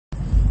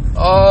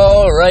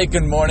All right,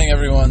 good morning,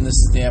 everyone. This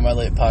is the Am I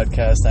Late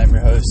podcast. I'm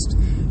your host,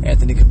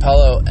 Anthony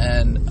Capello,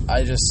 and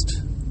I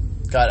just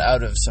got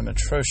out of some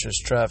atrocious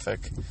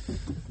traffic.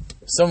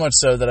 So much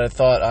so that I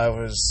thought I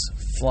was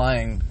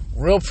flying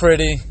real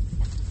pretty.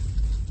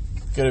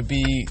 Going to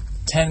be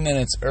 10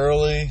 minutes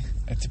early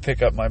to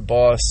pick up my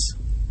boss.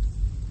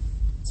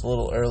 It's a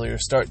little earlier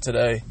start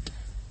today.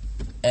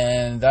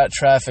 And that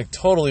traffic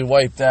totally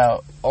wiped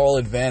out all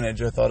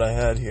advantage I thought I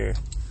had here.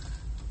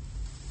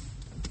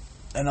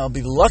 And I'll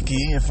be lucky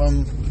if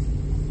I'm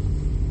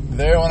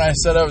there when I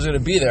said I was going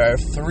to be there. I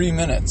have 3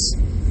 minutes.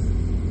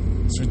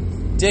 It's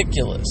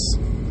ridiculous.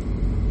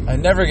 I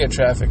never get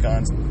traffic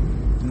on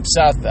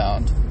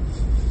southbound.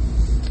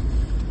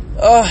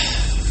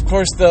 Of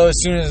course, though, as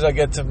soon as I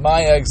get to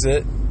my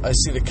exit, I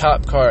see the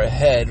cop car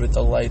ahead with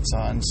the lights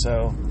on.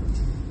 So,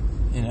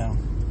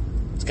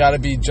 it's got to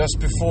be just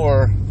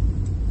before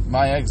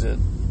my exit.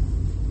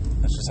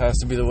 That just has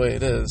to be the way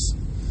it is.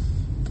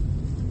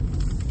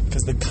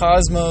 Because the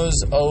cosmos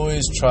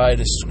always try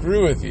to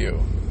screw with you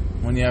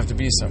when you have to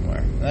be somewhere.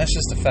 And that's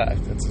just a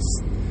fact. It's a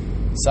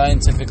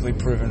scientifically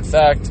proven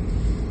fact.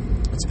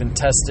 It's been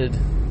tested.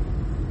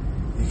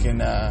 You can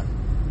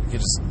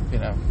just,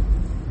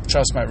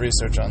 trust my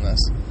research on this.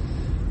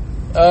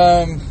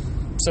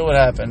 So what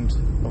happened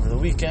over the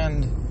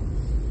weekend?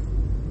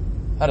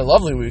 I had a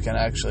lovely weekend,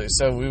 actually.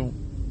 So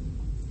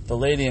the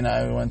lady and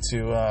I, we went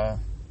to,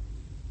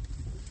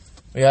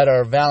 we had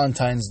our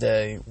Valentine's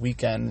Day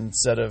weekend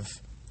instead of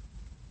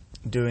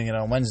doing it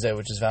on Wednesday,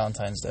 which is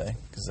Valentine's Day,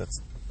 because that's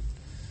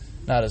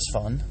not as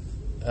fun.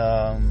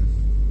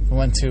 We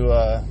went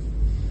to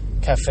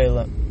Cafe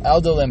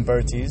Aldo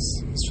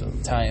Lamberti's. It's an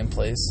Italian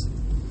place.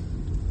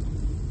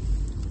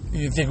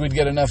 You'd think we'd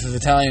get enough of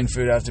Italian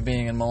food after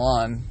being in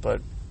Milan,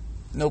 but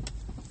nope.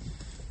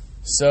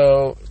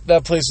 So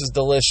that place was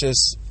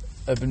delicious.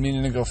 I've been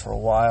meaning to go for a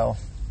while.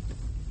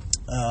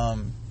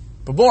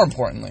 But more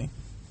importantly,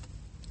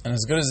 and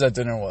as good as that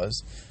dinner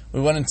was,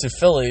 we went into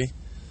Philly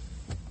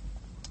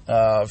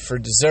for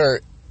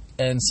dessert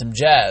and some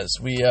jazz.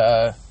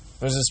 There's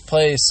this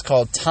place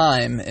called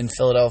Time in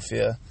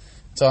Philadelphia.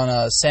 It's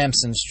on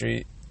Samson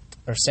Street,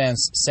 or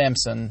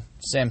Samsonite?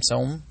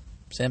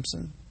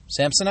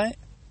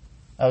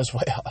 I was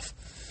way off.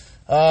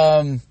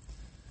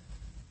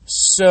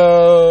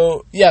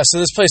 So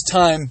this place,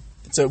 Time,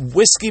 it's a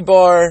whiskey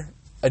bar,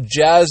 a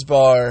jazz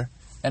bar,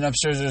 and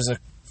upstairs there's a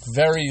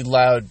very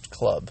loud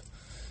club.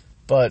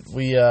 But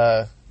we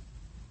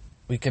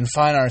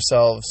confine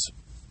ourselves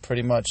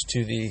pretty much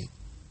to the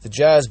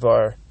jazz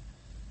bar.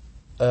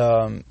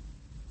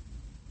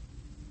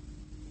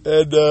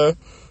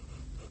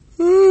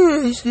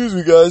 Excuse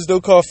me, guys,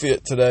 no coffee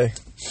yet today.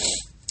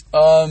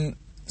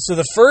 So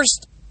the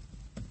first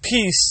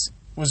piece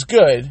was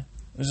good.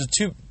 It was a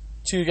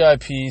two-guy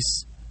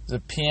piece. It was a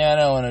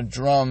piano and a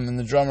drum, and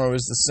the drummer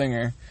was the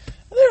singer.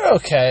 And they were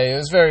okay. It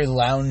was very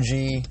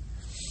loungy,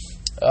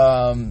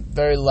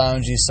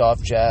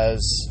 soft jazz.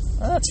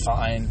 Well, that's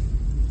fine.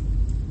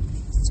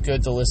 It's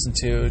good to listen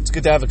to. It's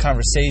good to have a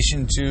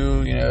conversation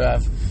too.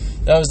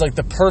 That was like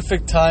the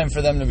perfect time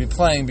for them to be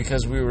playing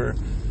because we were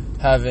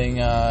having,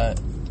 a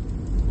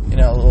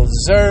little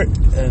dessert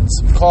and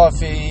some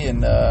coffee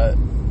and I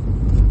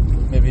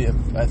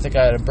think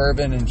I had a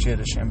bourbon and she had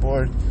a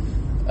Chambord.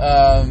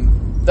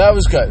 That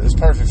was good. It was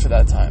perfect for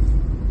that time.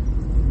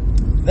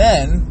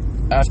 Then,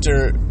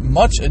 after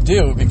much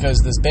ado, because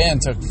this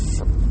band took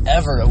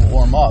forever to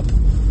warm up,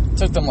 it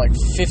took them like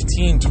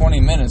 15, 20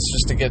 minutes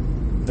just to get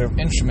their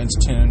instruments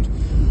tuned.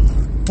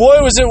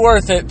 Boy, was it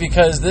worth it,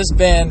 because this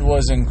band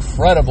was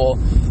incredible.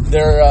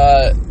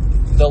 The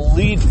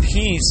lead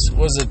piece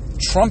was a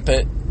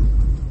trumpeter,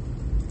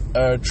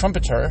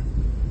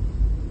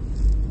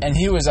 and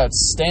he was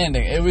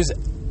outstanding. It was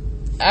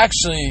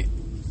actually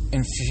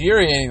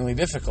infuriatingly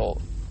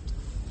difficult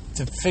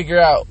to figure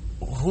out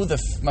who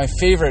my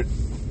favorite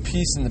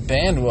piece in the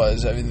band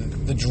was. I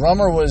mean, the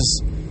drummer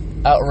was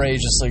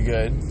outrageously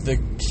good, the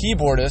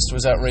keyboardist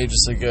was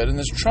outrageously good, and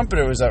this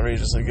trumpeter was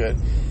outrageously good.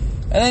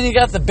 And then you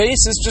got the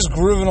bassist just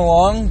grooving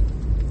along,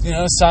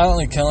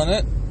 silently killing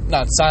it.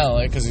 Not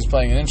silently, because he's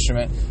playing an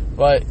instrument,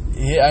 but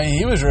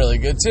he was really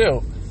good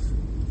too.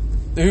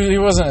 He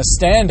wasn't a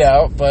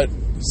standout, but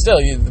still,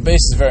 the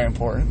bass is very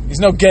important. He's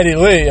no Geddy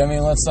Lee. I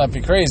mean, let's not be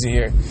crazy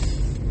here.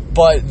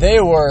 But they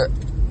were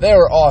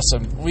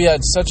awesome. We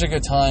had such a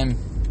good time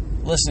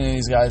listening to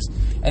these guys.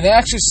 And they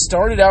actually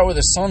started out with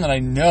a song that I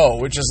know,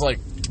 which is like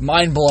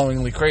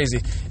mind-blowingly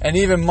crazy. And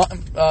even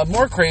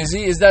more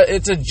crazy is that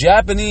it's a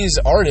Japanese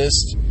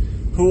artist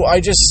who I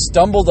just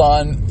stumbled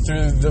on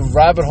through the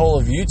rabbit hole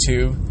of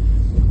YouTube.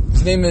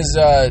 His name is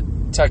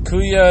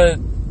Takuya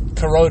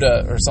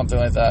Kuroda or something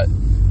like that.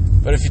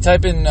 But if you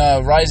type in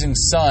Rising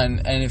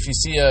Sun, and if you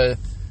see a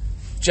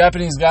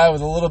Japanese guy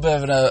with a little bit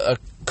of a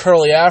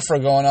curly afro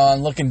going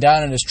on, looking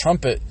down at his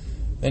trumpet,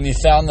 then you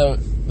found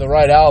the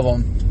right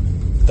album.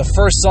 The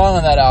first song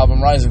on that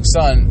album, Rising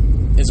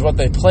Sun, is what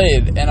they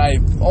played, and I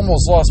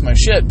almost lost my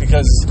shit,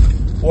 because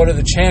what are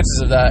the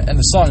chances of that? And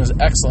the song is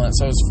excellent,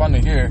 so it was fun to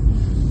hear.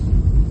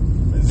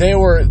 they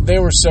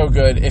were so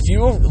good. If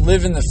you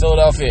live in the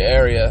Philadelphia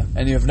area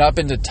and you have not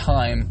been to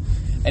Time,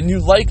 and you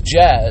like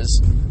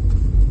jazz,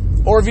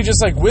 or if you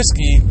just like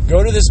whiskey,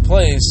 go to this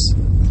place.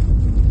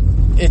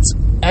 It's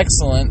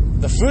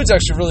excellent. The food's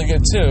actually really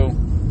good too.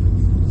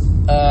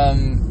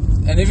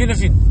 And even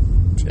if you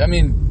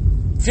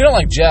don't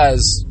like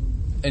jazz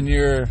and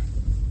you're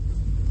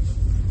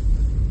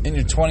in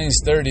your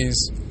 20s, 30s,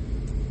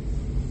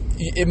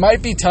 it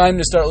might be time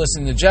to start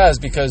listening to jazz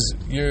because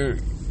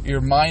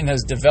your mind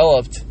has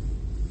developed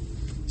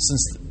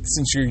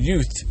since your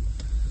youth.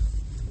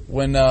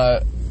 When I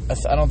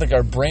don't think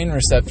our brain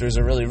receptors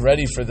are really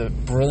ready for the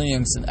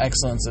brilliance and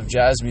excellence of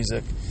jazz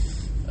music.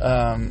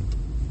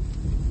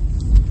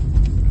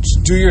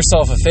 Just do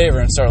yourself a favor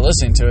and start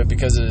listening to it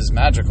because it is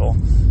magical.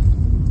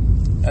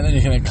 And then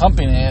you can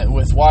accompany it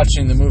with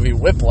watching the movie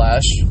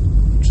Whiplash,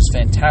 which is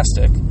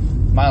fantastic.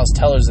 Miles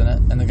Teller's in it,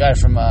 and the guy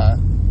from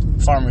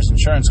Farmers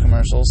Insurance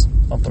commercials.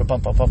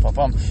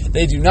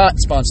 They do not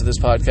sponsor this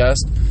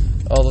podcast,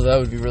 although that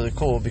would be really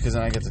cool because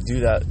then I get to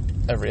do that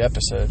every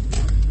episode.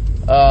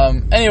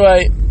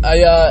 Anyway,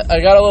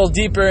 I got a little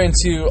deeper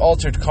into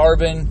Altered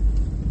Carbon.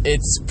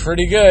 It's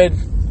pretty good.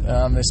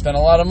 They spent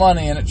a lot of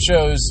money, and it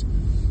shows.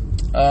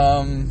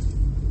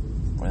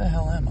 Where the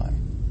hell am I?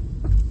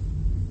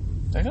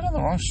 Did I go down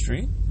the wrong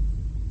street?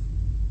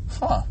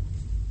 Huh.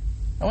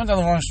 I went down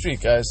the wrong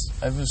street, guys.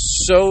 I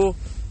was so...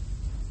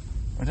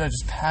 Or did I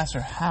just pass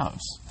her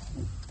house?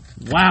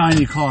 Wow, I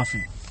need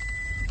coffee.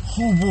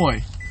 Oh,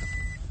 boy.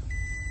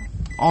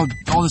 All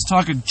this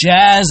talk of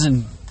jazz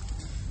and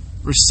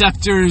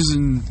receptors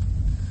and...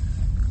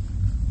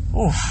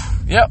 Oof.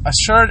 Yep, I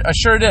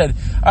sure did.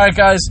 Alright,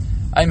 guys.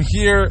 I'm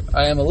here.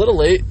 I am a little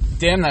late.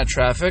 Damn that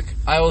traffic.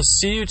 I will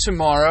see you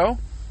tomorrow.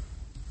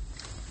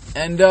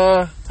 And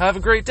have a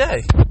great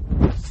day.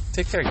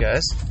 Take care,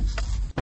 guys.